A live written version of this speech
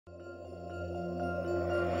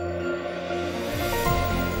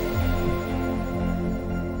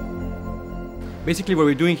Basically, what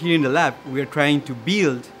we're doing here in the lab, we are trying to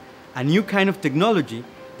build a new kind of technology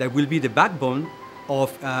that will be the backbone of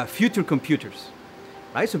future computers.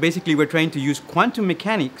 Right? So basically, we're trying to use quantum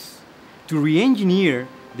mechanics to re-engineer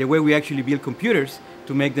the way we actually build computers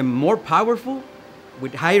to make them more powerful,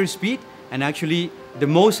 with higher speed, and actually the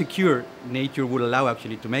most secure nature would allow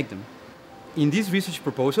actually to make them. In this research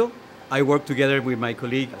proposal, I work together with my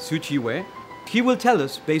colleague Suchi Wei. He will tell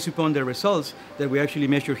us, based upon the results that we actually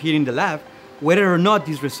measure here in the lab, whether or not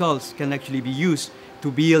these results can actually be used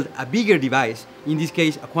to build a bigger device, in this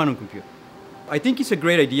case, a quantum computer. I think it's a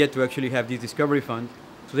great idea to actually have this Discovery Fund.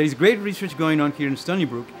 So there is great research going on here in Stony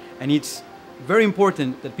Brook, and it's very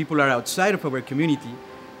important that people are outside of our community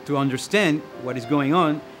to understand what is going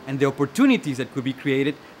on and the opportunities that could be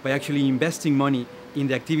created by actually investing money in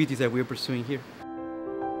the activities that we're pursuing here.